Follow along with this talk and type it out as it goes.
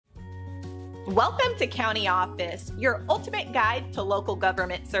Welcome to County Office, your ultimate guide to local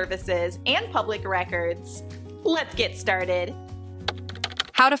government services and public records. Let's get started.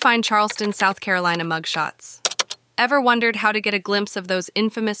 How to find Charleston, South Carolina mugshots. Ever wondered how to get a glimpse of those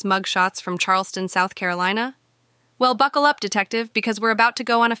infamous mugshots from Charleston, South Carolina? Well, buckle up, detective, because we're about to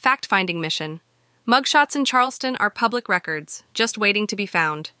go on a fact-finding mission. Mugshots in Charleston are public records, just waiting to be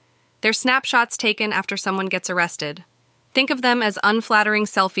found. They're snapshots taken after someone gets arrested. Think of them as unflattering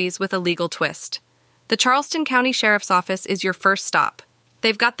selfies with a legal twist. The Charleston County Sheriff's Office is your first stop.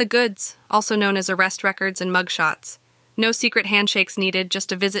 They've got the goods, also known as arrest records and mugshots. No secret handshakes needed,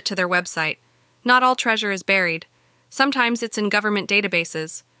 just a visit to their website. Not all treasure is buried. Sometimes it's in government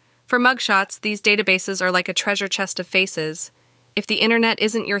databases. For mugshots, these databases are like a treasure chest of faces. If the internet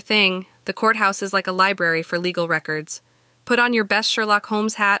isn't your thing, the courthouse is like a library for legal records. Put on your best Sherlock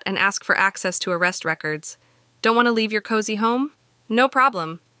Holmes hat and ask for access to arrest records. Don't want to leave your cozy home? No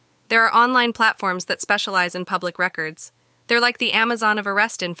problem. There are online platforms that specialize in public records. They're like the Amazon of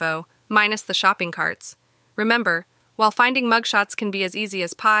arrest info, minus the shopping carts. Remember, while finding mugshots can be as easy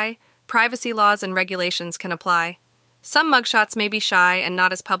as pie, privacy laws and regulations can apply. Some mugshots may be shy and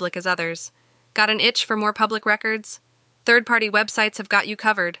not as public as others. Got an itch for more public records? Third-party websites have got you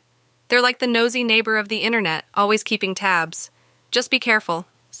covered. They're like the nosy neighbor of the internet, always keeping tabs. Just be careful.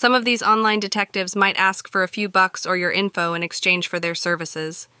 Some of these online detectives might ask for a few bucks or your info in exchange for their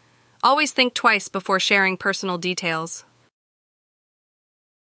services. Always think twice before sharing personal details.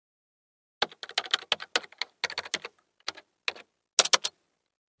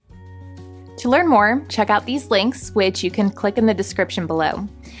 To learn more, check out these links, which you can click in the description below.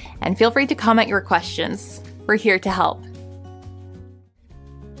 And feel free to comment your questions. We're here to help.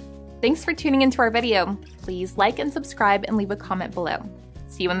 Thanks for tuning into our video. Please like and subscribe and leave a comment below.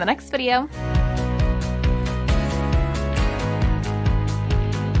 See you in the next video.